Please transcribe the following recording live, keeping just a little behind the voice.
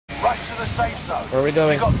Rush to the safe zone. Where are we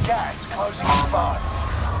going? You've got gas closing in fast.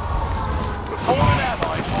 Fallen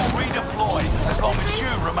allies will redeploy as long as you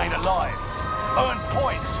remain alive. Earn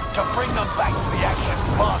points to bring them back to the action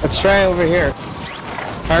fast. Let's try over here.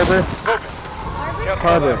 Harbor.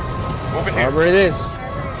 Harbor. Harbor it is.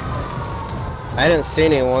 I didn't see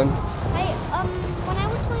anyone. Hey, when I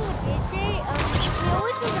was playing with JJ, he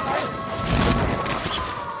always was right.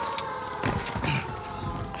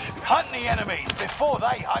 Hunt the enemies before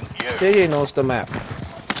they hunt you. JJ knows the map.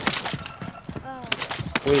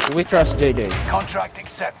 Oh. We trust JJ. Contract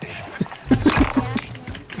accepted.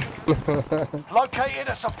 Located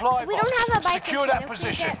a supply We box. don't have a bike. Secure that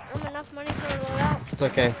position. If we get enough money for a loadout, It's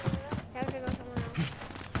okay. we have to go somewhere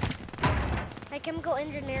else. Like chemical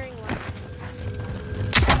engineering one.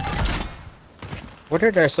 Where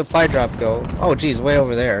did our supply drop go? Oh geez, way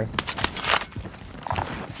over there.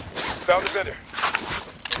 Found a vendor.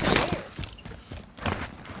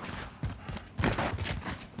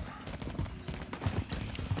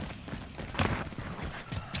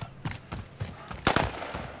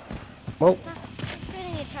 Well,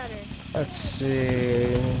 Shooting each other. let's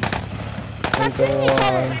see. Stop Go shooting each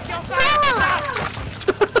other. on. Stop!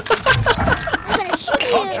 I'm gonna shoot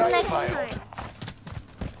you next time.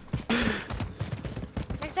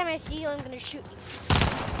 Next time I see you, I'm gonna shoot you.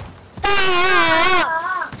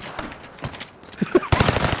 Stop!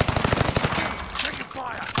 Taking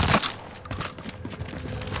fire.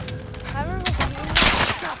 Whoever was doing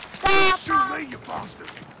that, stop! Shoot me, you bastard.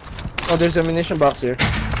 Oh, there's a ammunition box here.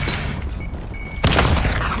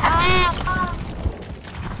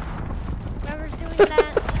 Whoever's doing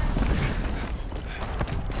that.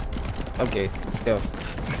 Okay, let's go.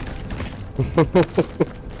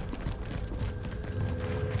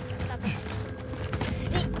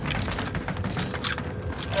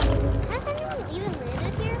 Has anyone even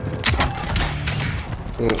landed here?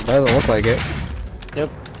 Doesn't look like it. Yep.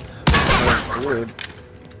 That's weird.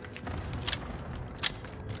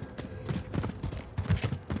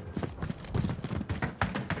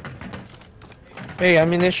 Hey,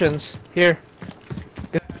 ammunitions. Here.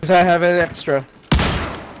 Because I have it extra.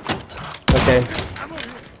 Okay.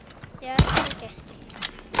 Yeah, okay.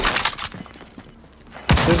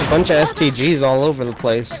 There's a bunch of STGs all over the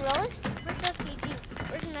place. Hey, Roland, where's the STG?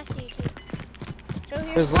 Where's an STG? So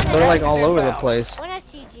here's They're like all over the place. one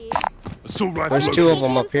STG. Assault rifle There's two of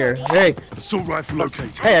them up here. Hey, Assault rifle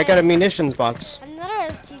located. hey, I got a munitions box.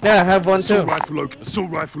 Another STG. Yeah, I have one too.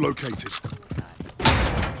 Assault rifle located.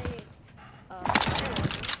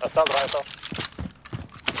 Assault rifle.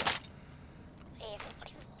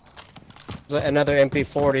 There's another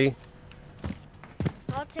MP40.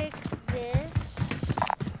 I'll take this.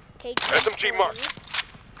 SMG marked.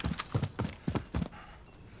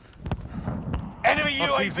 Enemy Our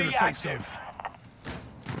team's in UAV a safe active.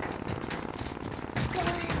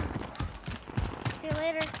 See you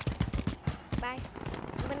later. Bye.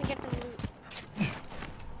 I'm gonna get some loot.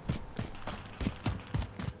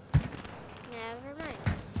 Never mind.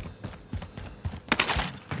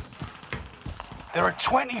 There are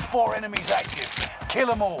 24 enemies active. Kill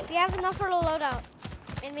them all. We have enough for the loadout.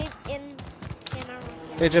 And maybe in our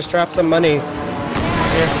room. Hey, just drop some money.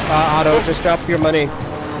 Here, Otto, just drop your money.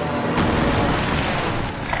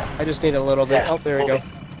 I just need a little bit. Oh, there we go.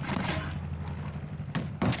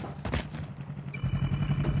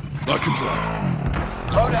 I can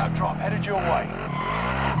drive. Loadout drop headed your way.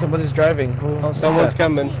 Somebody's driving. Oh, someone's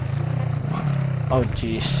coming. Oh,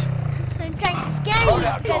 jeez. I'm trying to scare you Loadout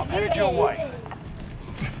drop because you headed your did way. it.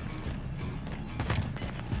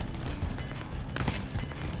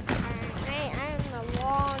 Alright, I'm a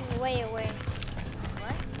long way away.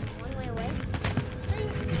 What? One way away?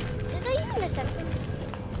 Is that even a sentence?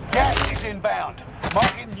 Gas is inbound.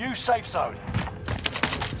 Marking new safe zone.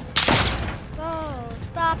 Oh,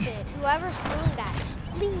 stop it. Whoever's doing that,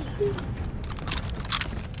 please.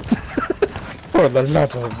 For the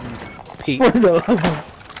love of Pete. For the love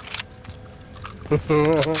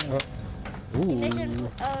Ignition. Ooh.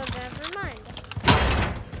 Oh, never mind.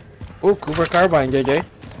 Ooh, Cooper carbine, JJ.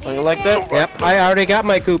 Oh, you like that? Yep, I already got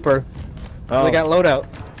my Cooper. Oh. I got loadout.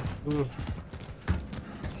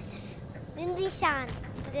 Windy-san.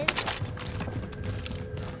 It is.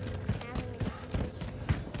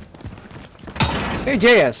 Hey,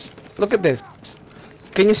 JS, look at this.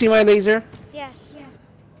 Can you see my laser? Yes. Yeah.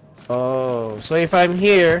 Oh, so if I'm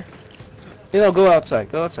here, go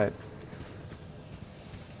outside. Go outside.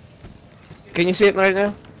 Can you see it right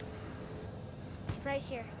now? Right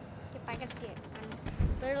here. If I can see it.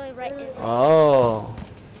 I'm literally right in. Oh,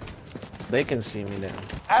 they can see me now.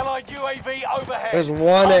 Allied UAV overhead. There's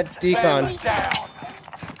one at Hunt decon. them down.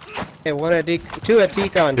 Hey, one at two at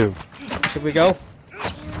Decon. Two. Should we go?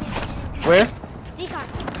 Where? Decon.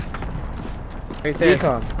 Right there.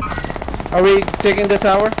 Decon. Are we taking the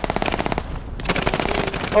tower?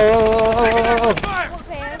 Oh.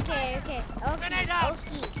 Okay. Okay.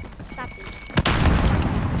 Stop it.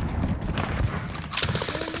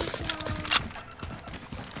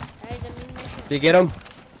 Did you get him?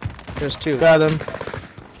 There's two. Got him.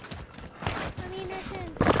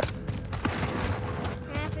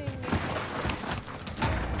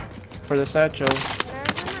 For the satchel.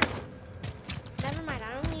 Never mind.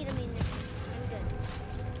 I don't need ammunition. I'm good.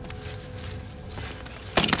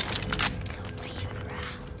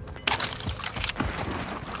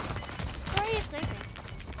 Where are you sniping?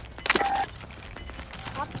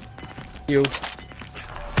 You.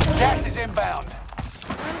 Gas is inbound.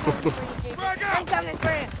 I'm coming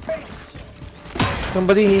for you.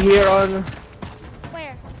 Somebody here on.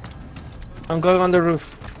 Where? I'm going on the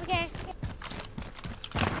roof. Okay.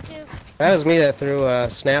 That was me that threw a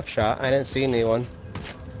snapshot. I didn't see anyone.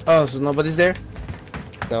 Oh, so nobody's there?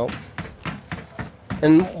 No.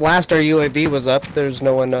 And last our UAV was up, there's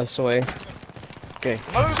no one else away. Okay.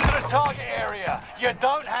 Move to the target area. You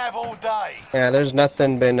don't have all day. Yeah, there's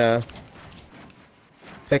nothing been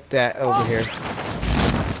picked at over here.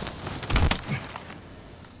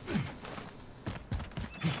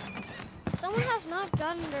 Someone has not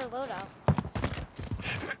gotten their loadout.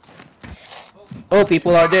 Oh,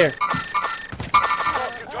 people are there.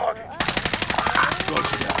 Roger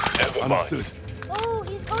that. Understood. Oh,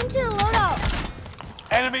 he's going to the loadout.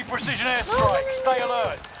 Enemy precision airstrike. Stay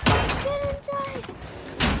alert. Get inside.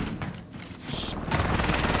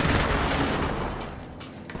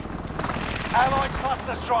 Allied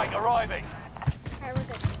cluster strike arriving. Alright, we're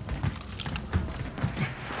good.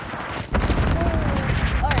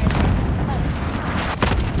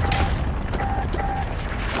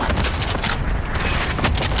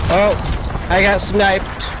 Oh, I got sniped.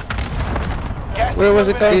 Gas Where is was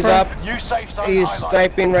it moving coming He's in. up. New safe zone He's highlighted.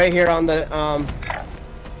 sniping right here on the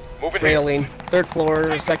Moving railing. Third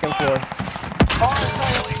floor, second floor. Fire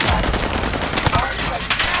sale is active. Fire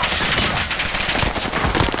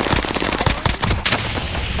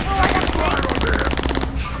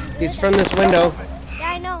station. He's from this window.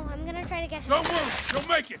 Yeah, I know. I'm gonna try to get him. Don't move. You'll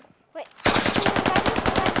make it. Wait.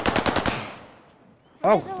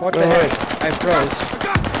 Oh, what the heck? I froze.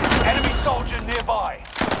 Enemy soldier nearby.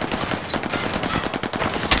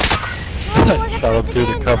 Shot up through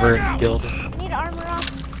the cover and killed him. Need armor up.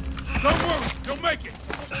 Don't move. You'll make it.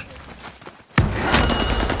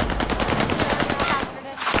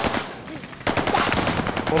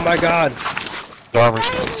 Oh my god. Armor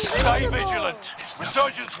piece. Stay vigilant.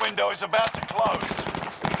 Resurgence window is about to close.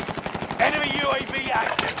 Enemy UAV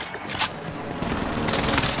active.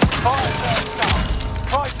 Fire sale done.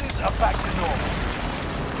 Prices are back to normal.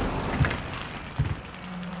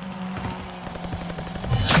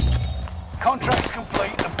 Contracts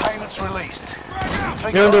complete and payments released.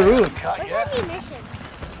 Think You're on the you're roof. cut, Where's yeah? ammunition?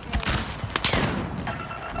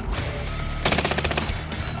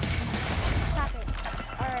 Stop it.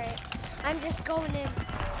 Alright. I'm just going in.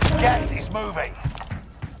 Gas is moving.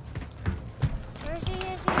 Where is he?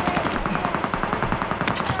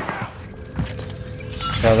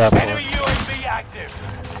 Got that Enemy one. UAV active.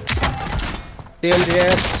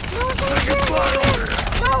 DMGS. No, it's over here.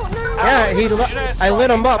 No. Yeah, I lit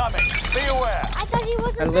him up. Coming. Be aware. I thought he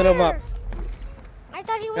wasn't I lit him up. I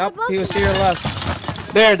thought he was Yep, above he was to me. your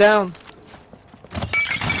left. There, down.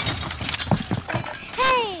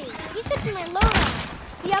 Hey, he took my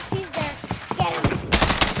loadout. Yep, he's there. Get him.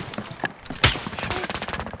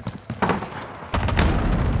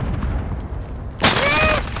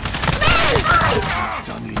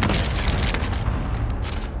 Done in yet.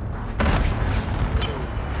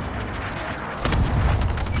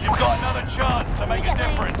 You've got another chance to make a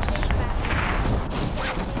difference.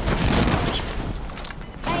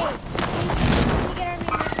 Hey, can we get our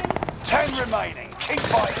ammunition? 10 remaining. Keep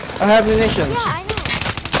fighting. I have munitions. Yeah, I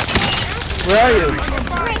know. Where are you?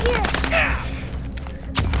 It's right here.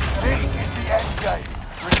 This is the end game.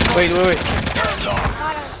 Wait.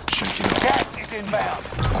 Got him. Shake it up. Gas is inbound.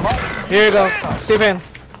 Right. Here you go. Steven.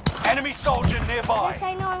 Enemy soldier nearby. Yes,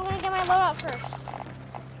 I know. I'm gonna get my loadout first.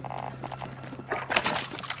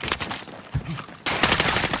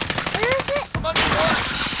 Where is it?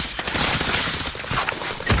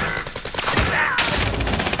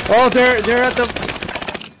 Oh, they're at the.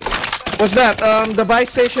 What's that? The buy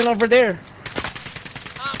station over there.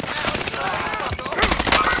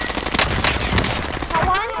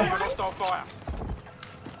 Hostile fire.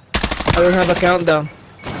 I don't have a countdown.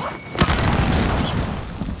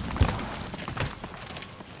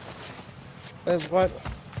 There's what?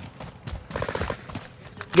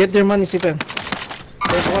 Get their money, Sipan.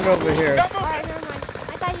 There's one over here. Alright, never mind.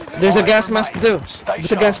 I thought you did. There's a Alright, gas mask remain. too. Stay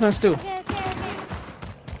There's a gas sharp. mask too. Okay, okay, okay.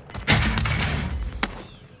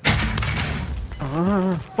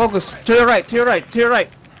 Focus. To your right, to your right, to your right.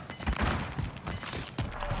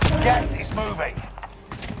 Gas is moving.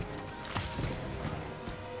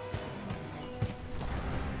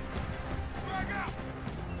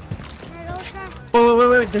 Alright, Ultra.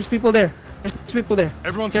 Wait. There's people there. There's people there.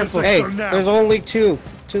 Everyone to the Careful. safe Hey, zone now. there's only two.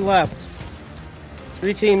 Two left.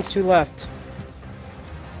 3 teams, 2 left.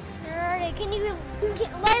 Alright, can you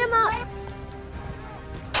light him up?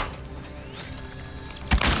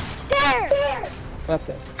 There! Got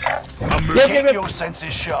that. I'm moving. Keep your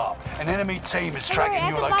senses sharp. An enemy team is tracking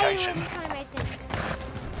your location. Time, I think.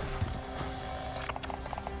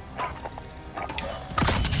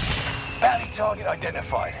 Bounty target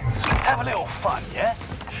identified. Have a little fun, yeah?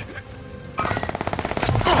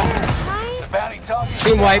 Mine? The bounty target is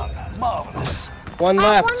Team down. wipe. Marvelous. One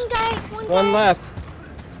left. One guy. One left.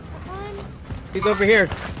 One. He's over here.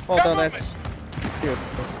 Hold on, that's... Here.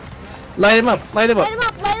 Light him up. Light him up. Light him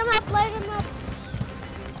up, light him up, light him up.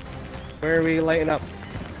 Where are we lighting up?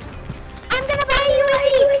 I'm gonna buy a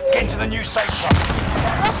UAV! Get to the new safe zone.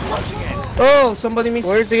 Closing in. Oh, somebody missed.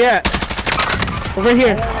 Where's he at? Over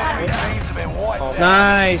here. Enemy teams have been wiped out.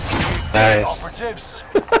 Nice. Nice. Operatives.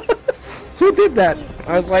 Who did that?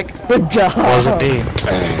 I was like, Good job. Wasn't me.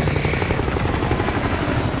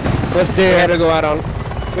 let's do it. We had to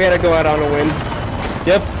go out on a win.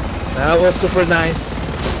 Yep. That was super nice.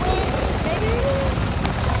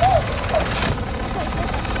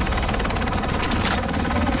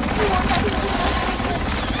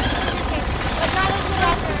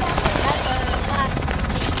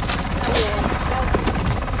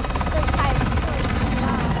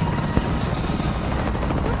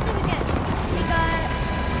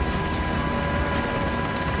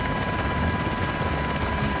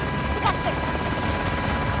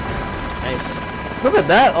 Nice. Look at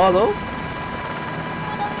that, although.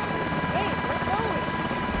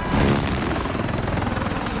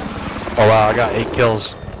 Oh wow, I got 8 kills.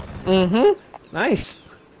 Mm-hmm. Nice.